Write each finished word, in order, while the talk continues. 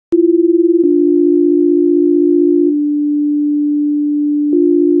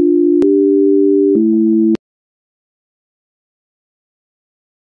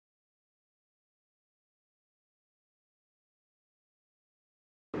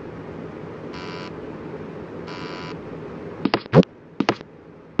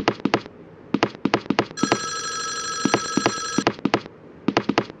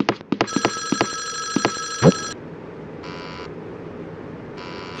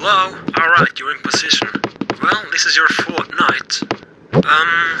Hello? Alright, you're in position. Well, this is your fourth night.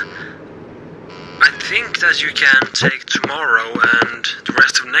 I think that you can take tomorrow and the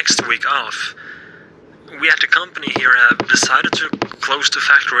rest of next week off. We at the company here have decided to close the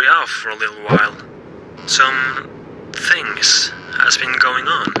factory off for a little while. Some things has been going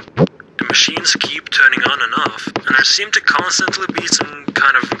on. The machines keep turning on and off, and there seem to constantly be some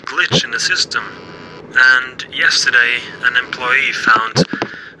kind of glitch in the system. And yesterday, an employee found,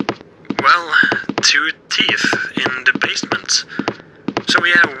 well, 2 teeth in the basement. So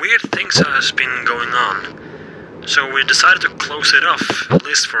yeah, weird things has been going on. So we decided to close it off, at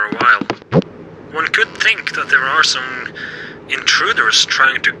least for a while. One could think that there are some intruders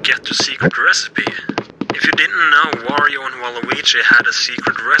trying to get the secret recipe. If you didn't know, Wario and Waluigi had a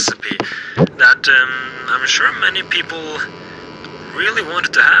secret recipe that I'm sure many people really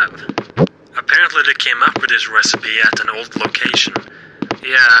wanted to have. Apparently they came up with this recipe at an old location.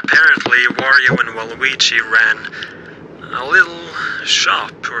 Yeah, apparently Wario and Waluigi ran a little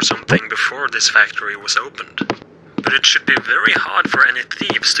shop or something before this factory was opened. But it should be very hard for any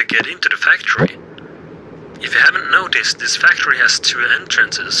thieves to get into the factory. If you haven't noticed, this factory has 2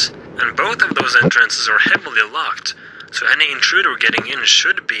 entrances, and both of those entrances are heavily locked, so any intruder getting in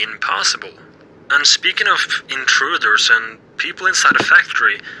should be impossible. And speaking of intruders and people inside the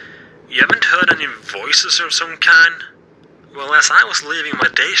factory, you haven't heard any voices of some kind? Well, as I was leaving my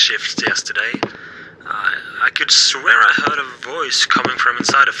day shift yesterday, I could swear I heard a voice coming from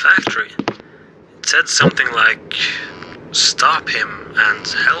inside the factory. It said something like, "Stop him and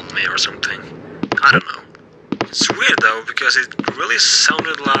help me," or something. I don't know. It's weird though, because it really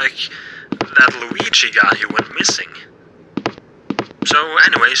sounded like that Luigi guy who went missing. So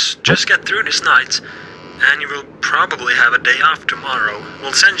anyways, just get through this night, and you will probably have a day off tomorrow.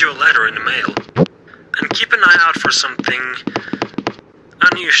 We'll send you a letter in the mail. And keep an eye out for something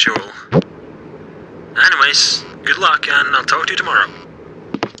unusual. Anyways, good luck and I'll talk to you tomorrow.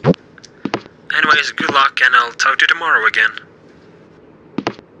 Anyways, good luck and I'll talk to you tomorrow again.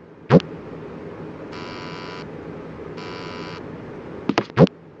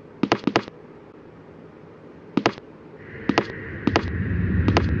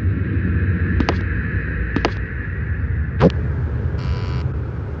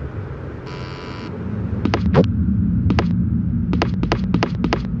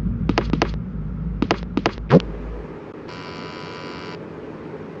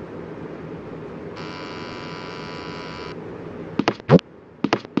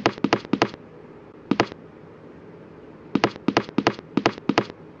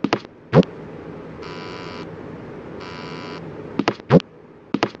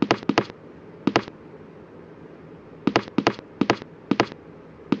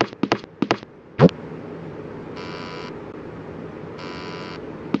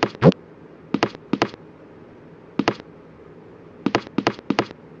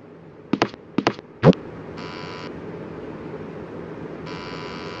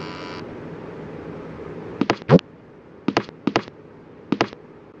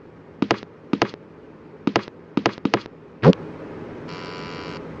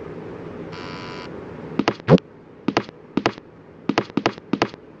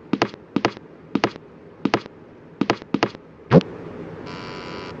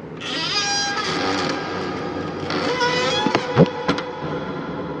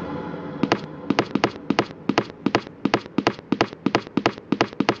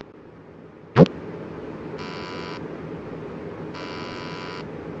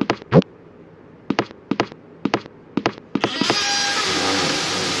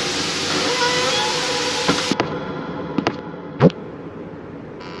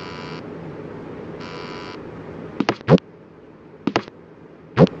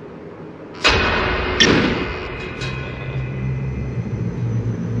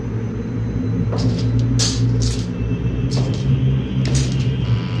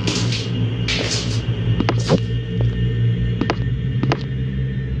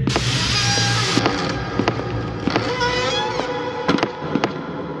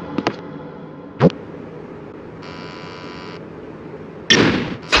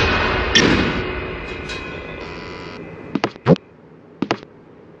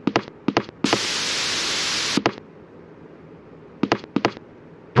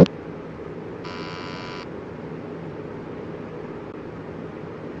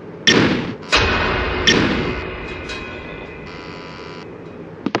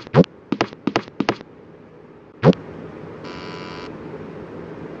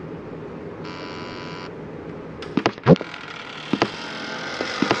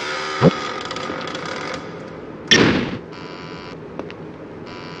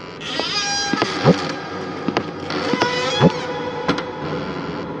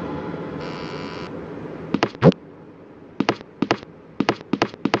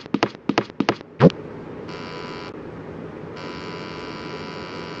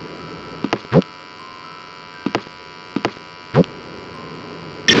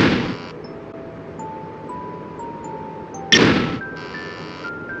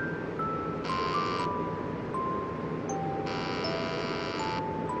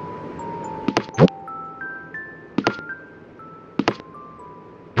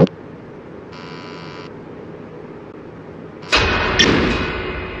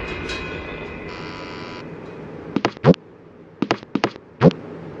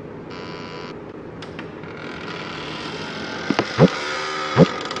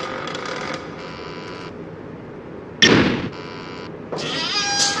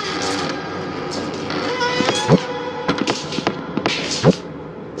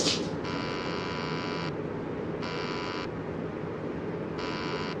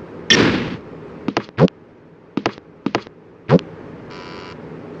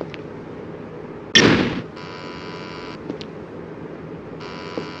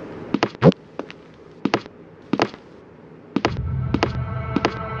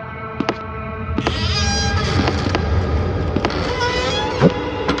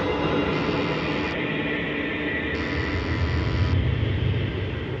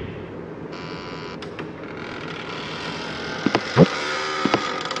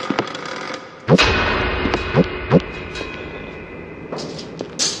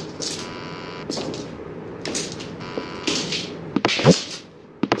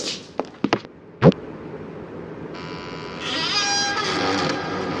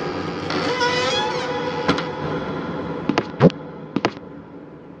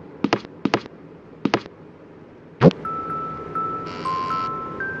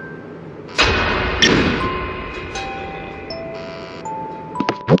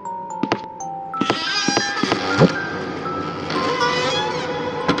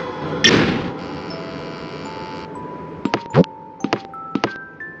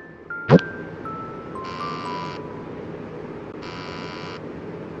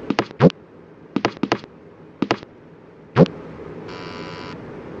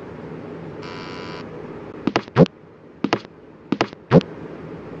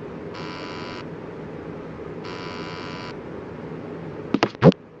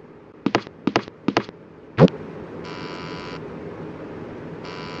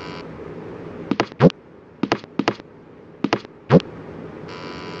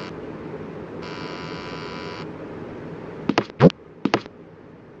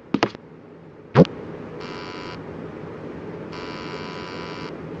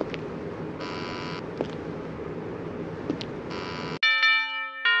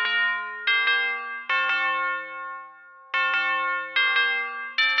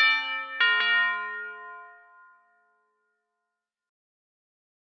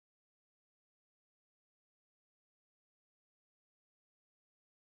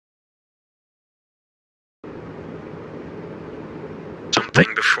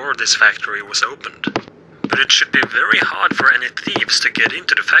 something before this factory was opened. But it should be very hard for any thieves to get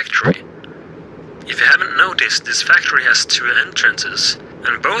into the factory. If you haven't noticed, this factory has 2 entrances,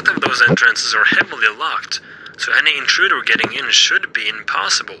 and both of those entrances are heavily locked, so any intruder getting in should be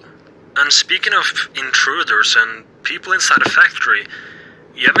impossible. And speaking of intruders and people inside a factory,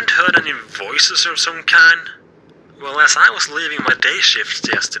 you haven't heard any voices of some kind? Well, as I was leaving my day shift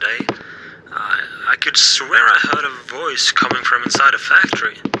yesterday, I could swear I heard a voice coming from inside a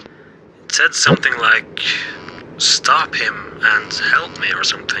factory. It said something like, "Stop him and help me," or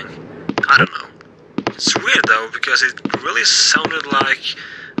something. I don't know. It's weird though, because it really sounded like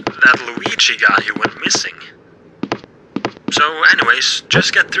that Luigi guy who went missing. So anyways,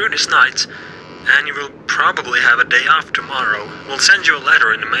 just get through this night, and you will probably have a day off tomorrow. We'll send you a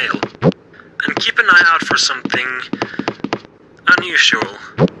letter in the mail. And keep an eye out for something unusual.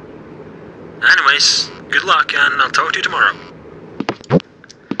 Anyways, good luck, and I'll talk to you tomorrow.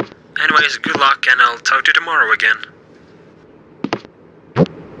 Anyways, good luck, and I'll talk to you tomorrow again.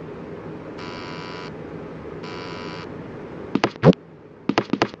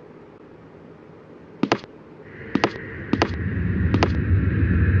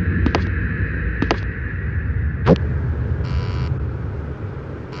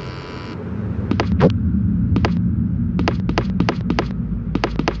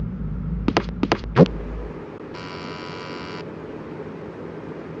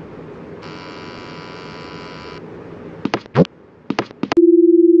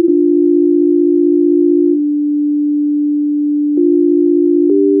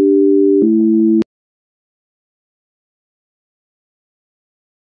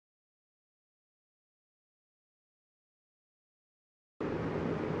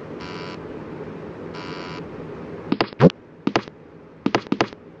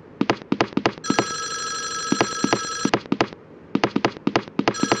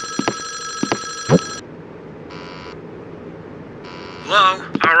 Hello?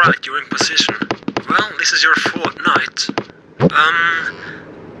 Alright, you're in position. Well, this is your 4th night.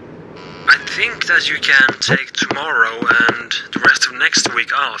 I think that you can take tomorrow and the rest of next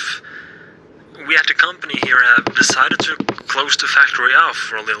week off. We at the company here have decided to close the factory off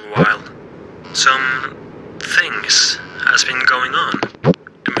for a little while. Some things has been going on.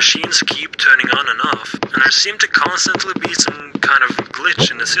 The machines keep turning on and off, and there seem to constantly be some kind of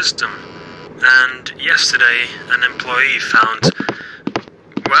glitch in the system. And yesterday, an employee found,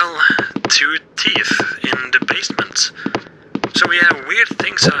 well, 2 teeth in the basement. So yeah, weird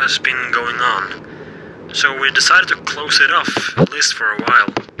things has been going on. So we decided to close it off, at least for a while.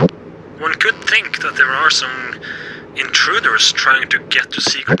 One could think that there are some intruders trying to get the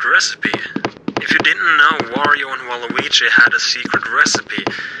secret recipe. If you didn't know, Wario and Waluigi had a secret recipe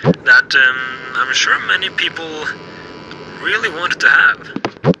that I'm sure many people really wanted to have.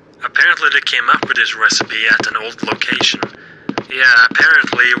 Apparently they came up with this recipe at an old location. Yeah,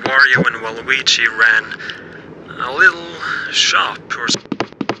 apparently Wario and Waluigi ran a little shop or something.